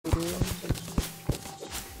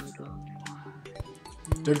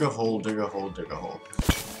Dig a hole, dig a hole, dig a hole.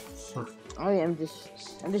 I'm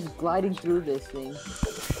just gliding through this thing.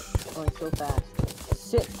 Going so fast.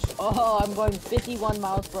 Oh, I'm going 51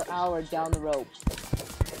 miles per hour down the rope.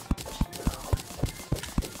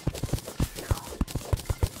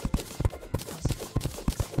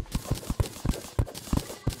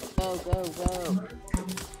 Go, go, go.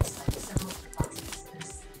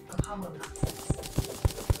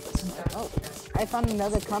 Oh, I found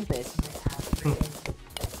another compass.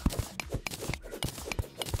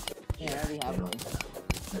 Yeah, I already have one.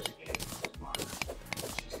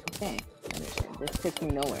 Okay, this takes me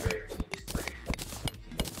nowhere.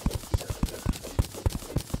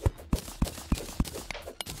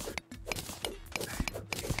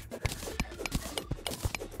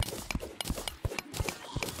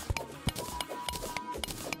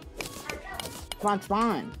 Come on,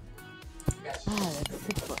 spawn. Ah, that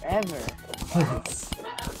took forever.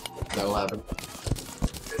 That'll happen.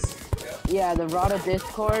 Yeah, the Rada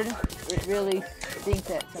Discord, it really stinks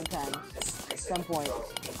at sometimes. At some points.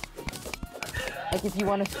 Like if you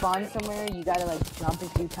want to spawn somewhere, you gotta like jump a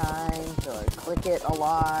few times or click it a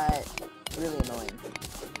lot. It's really annoying.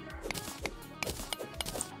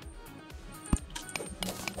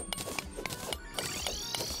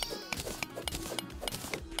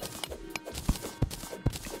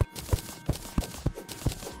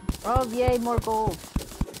 Oh yay, more gold.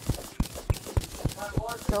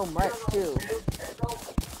 So much too.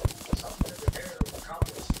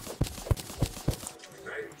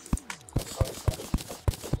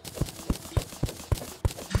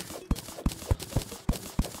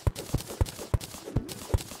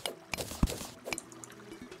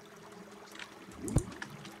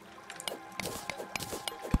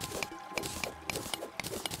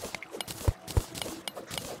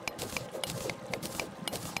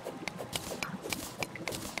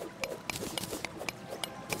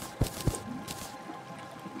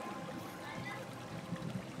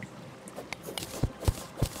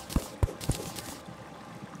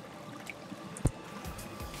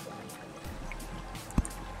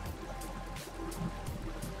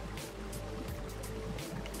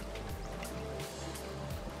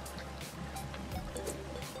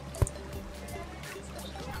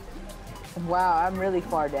 Wow, I'm really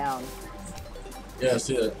far down. Yeah, I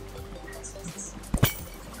see that.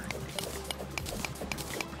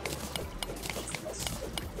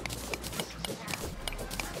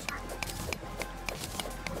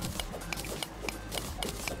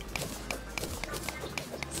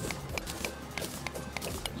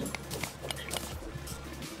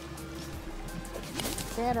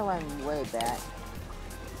 Shadow, I'm way back.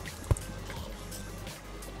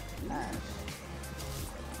 Nice.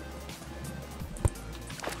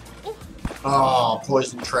 Oh,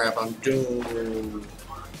 poison trap, I'm doomed.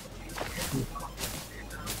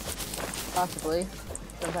 Possibly.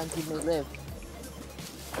 Sometimes you may live.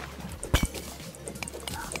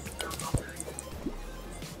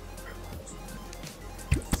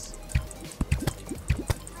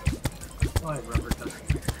 Why rubber doesn't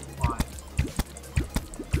fly?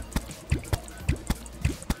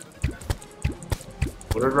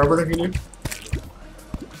 What did Rubber Ducky do?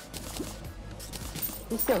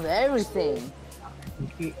 He steals everything.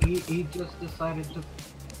 He just decided to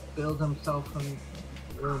build himself a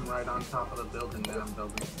room right on top of the building that I'm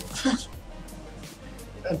building.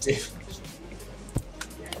 God damn.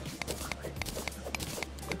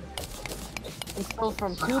 He stole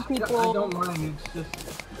from two people. I don't mind, it's just...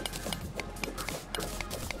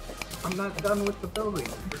 I'm not done with the building.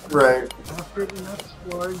 Right. After the next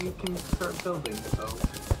floor, you can start building, so...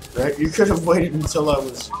 Right, you could have waited until I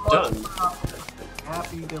was done.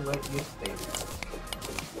 Happy to let you stay there.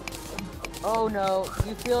 Oh no,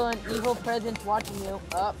 you feel an evil presence watching you.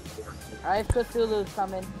 Up. I have Cthulhu's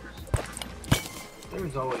coming.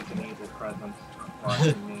 There's always an evil presence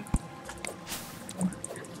watching me.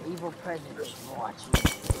 Evil presence is watching you.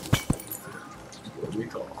 What do we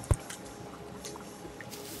call?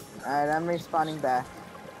 Alright, I'm respawning back.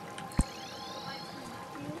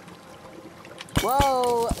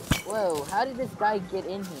 Whoa! Whoa, how did this guy get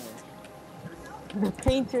in here? The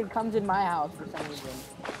painter comes in my house for some reason.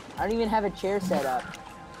 I don't even have a chair set up.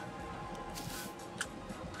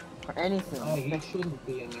 Or anything. Oh, you shouldn't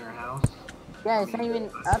be in your house. Yeah, it's not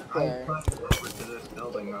even up there. I climbed over to this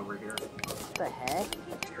building over here. What the heck?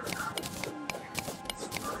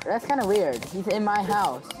 That's kind of weird. He's in my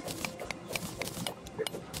house.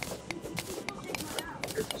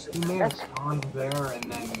 He may have spawned there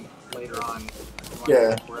and then later on,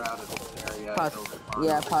 Yeah. we're out of this area.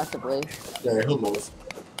 Yeah, possibly. Yeah, he'll move.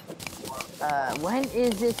 When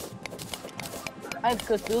is this? I have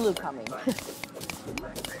Cthulhu coming.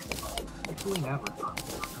 Actually, never.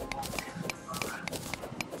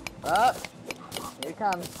 Up. Here it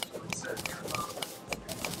comes.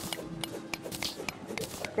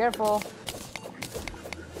 Careful.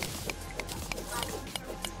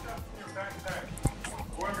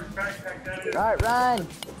 Alright, run.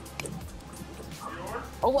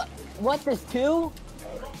 Oh, what, there's two?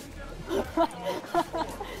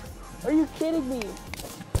 Are you kidding me?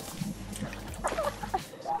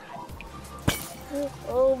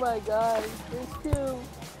 Oh my god, there's two.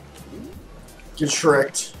 Get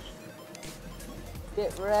shreked.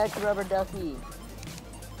 Get wrecked, Rubber Ducky.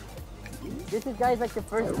 This is, guys, like the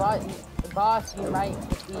first boss you might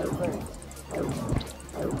defeat first.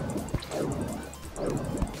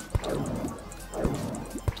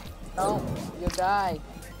 No, you'll die.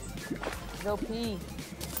 He's OP. He's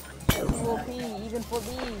OP, even for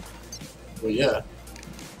me. Well, yeah.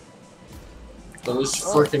 But this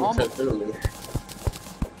freaking Cthulhu.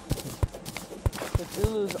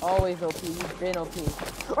 Cthulhu's always OP. He's been OP.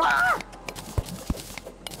 Ah!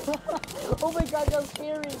 Oh my god, that was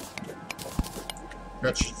scary.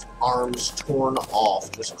 Got your arms torn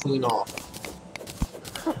off. Just clean off.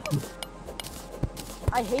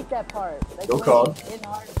 I hate that part. Like No when call. he's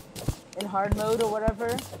in hard mode or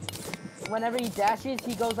whatever. Whenever he dashes,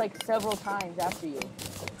 he goes like several times after you.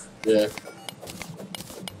 Yeah.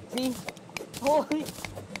 See? Holy!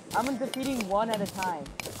 I'm defeating one at a time.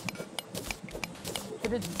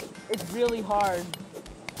 But it's really hard.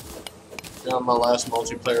 Yeah, on my last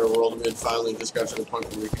multiplayer world, we finally just got to the point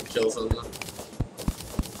where we could kill something.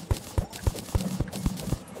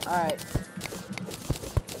 Alright.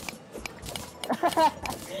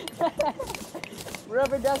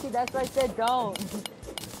 Rubber Ducky, that's why I said don't.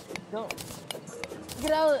 Don't. Look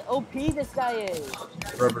at how OP this guy is.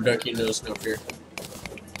 Rubber Ducky knows no fear.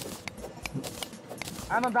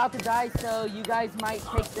 I'm about to die, so you guys might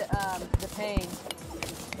take the pain.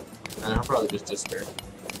 And I'll probably just disappear.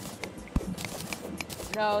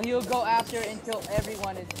 No, he'll go after until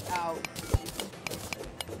everyone is out.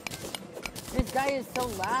 This guy is so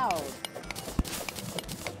loud.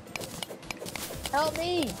 Help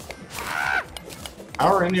me!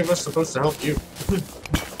 How are any of us supposed to help you?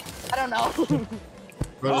 I don't know. I'm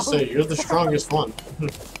about to say, you're the strongest one.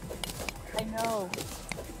 I know.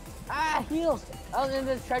 Ah, heals! Oh, and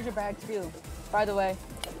there's treasure bags too, by the way.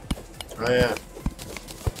 Oh yeah.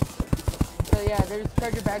 So yeah, there's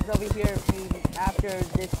treasure bags over here if you, after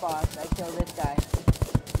this boss, I kill this guy.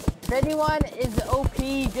 If anyone is OP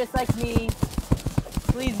just like me,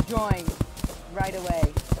 please join right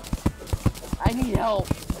away. I need help.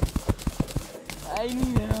 I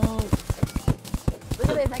need help. Look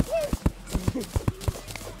at this, I can't.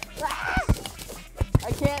 Ah!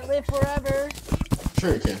 I can't live forever.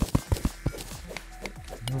 Sure you can.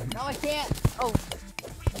 No, I can't. Oh,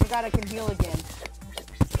 I forgot I can heal again.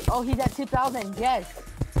 Oh, he's at 2,000. Yes.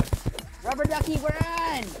 Rubber Ducky,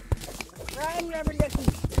 run! Run, Rubber Ducky.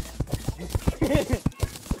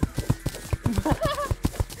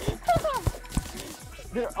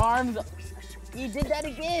 Their arms. He did that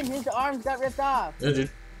again. His arms got ripped off. Yeah, dude.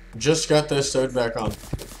 Just got this sewed back on.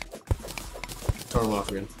 Tore him off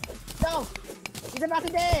again. No! He's about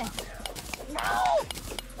to die! No!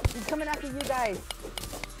 He's coming after you guys.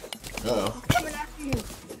 Uh-oh. He's coming after you.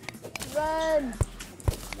 Run!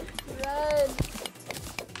 Run!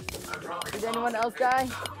 Did anyone else die?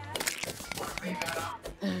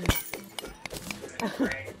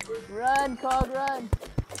 Run, Cog, run!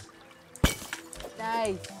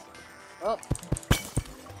 Nice. Oh.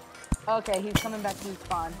 Okay, he's coming back to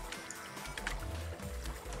spawn.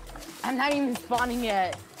 I'm not even spawning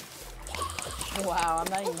yet. Wow,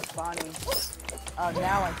 I'm not even spawning. Oh,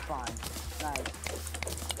 now I spawn. Nice.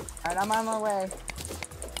 Alright, I'm on my way.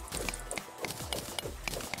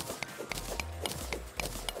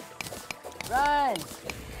 Run!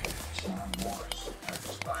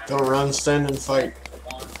 Don't run, stand and fight.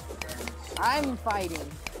 I'm fighting.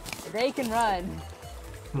 They can run.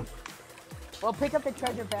 Well, pick up the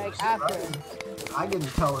treasure bag after. I can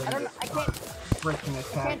tell it. I don't know. I can't. Freaking I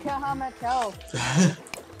attack. can't tell how much health.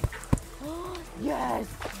 Yes!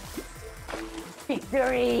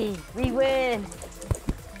 Victory! We win!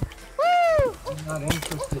 Woo! I'm not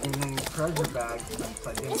interested in any treasure bags since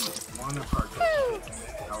I didn't want to participate in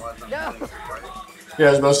it. I wasn't No. ready for it. Yeah, I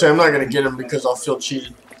was about to say, I'm not gonna get him because I'll feel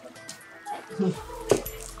cheated. Or,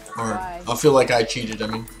 Why? I'll feel like I cheated, I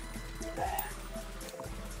mean.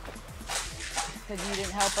 Because you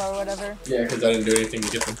didn't help or whatever. Yeah, because I didn't do anything to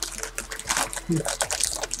get them.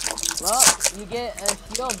 Well, you get a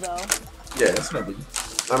shield though. Yeah, that's no big.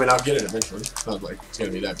 I mean, I'll get it eventually. It's not like it's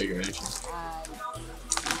gonna be that big of an issue.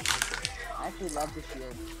 I actually love the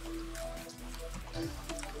shield.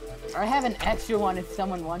 Or I have an extra one if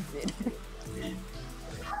someone wants it.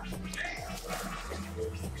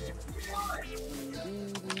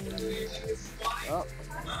 Oh.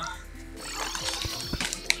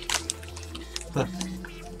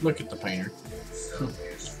 Look at the painter.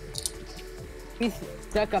 He's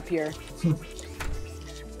stuck up here.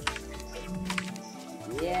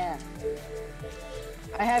 Yeah.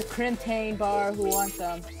 I have Crimtane bar. Who wants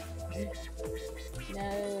some?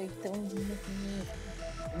 No, don't miss me.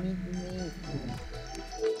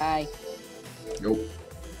 Hi. Nope.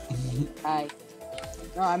 Hi.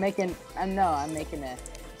 No, I'm making. I'm making the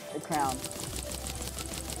crown.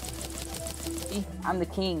 See, I'm the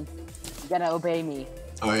king. You gotta obey me.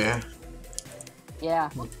 Oh yeah. Yeah.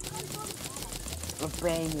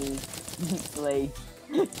 Obey me, slave.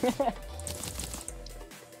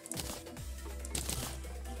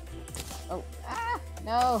 Oh,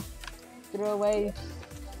 no! Throw away.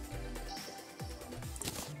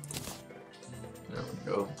 There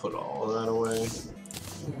we go. Put all that away.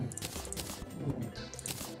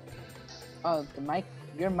 Oh, the mic.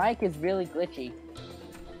 Your mic is really glitchy.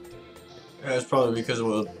 Yeah, it's probably because of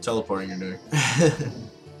what teleporting you're doing.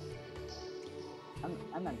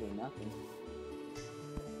 I'm not doing nothing.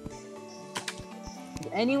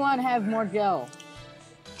 Does anyone have more gel?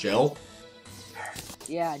 Gel?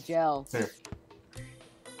 Yeah, gel. Here.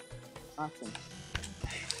 Awesome.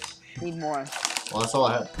 Need more. Well, that's all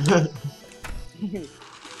I had.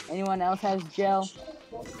 Anyone else has gel?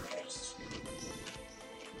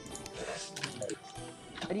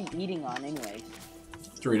 What are you eating on, anyways?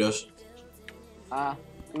 Doritos.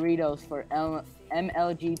 Doritos for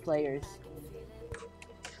MLG players.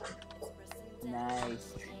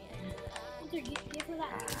 Nice.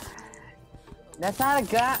 That's not a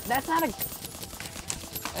guy. That's not a.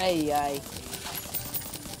 Hey, ay.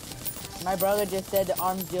 My brother just said the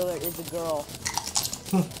arms dealer is a girl.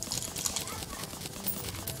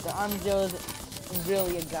 The arms dealer is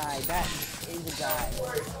really a guy. That is a guy.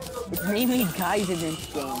 It's mainly guys in this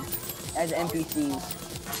game as NPCs.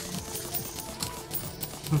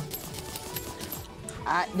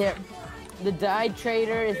 The dyed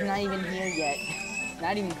trader is not even here yet.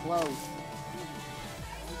 Not even close.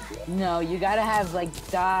 No, you gotta have like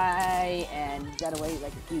dye and you gotta wait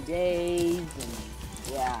like a few days and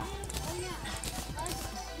yeah.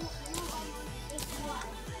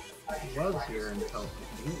 I was here until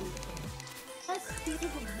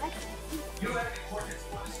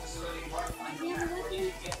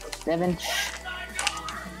Seven.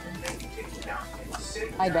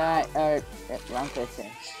 I died. Wrong person.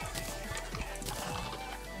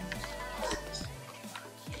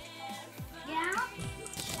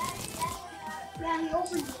 Yeah, he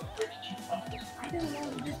opened it. I don't know.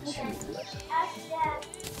 Just look at it. Ask Dad.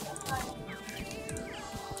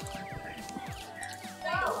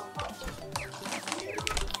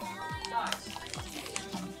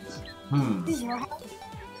 This is your house?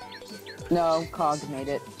 No, Cog made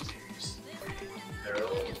it.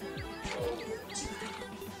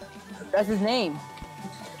 That's his name.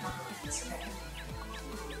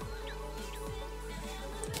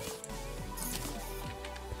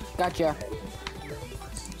 Gotcha.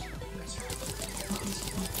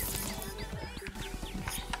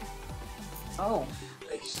 Oh.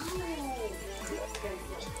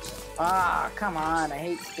 Ah, come on. I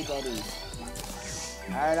hate spaghetti.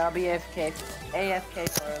 Alright, I'll be AFK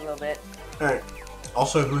for a little bit. Alright.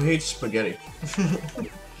 Also, who hates spaghetti?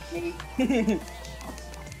 Me.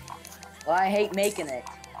 Well, I hate making it.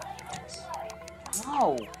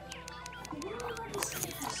 No.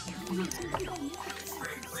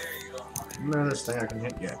 This thing I can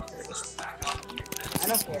hit. Yeah. I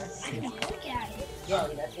don't care. I can look at it. Yeah,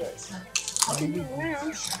 that's it. I can move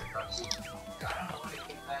around.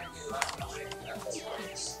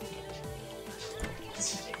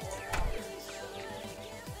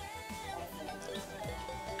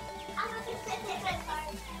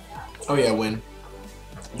 Oh yeah, win.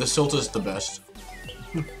 The Silt is the best.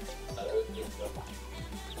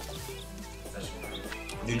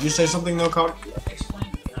 Did you say something though, Cog?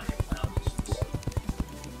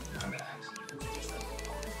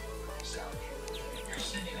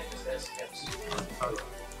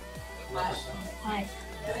 Hi.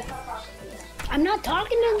 I'm not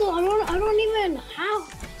talking to them. I don't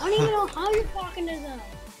even know how you're talking to them.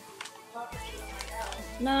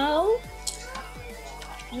 No.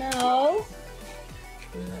 No.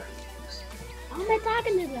 How am I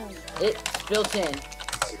talking to them? It's built in.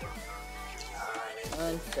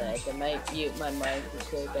 One sec, I might mute my mic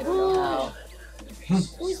because I don't know how.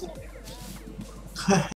 Who's it?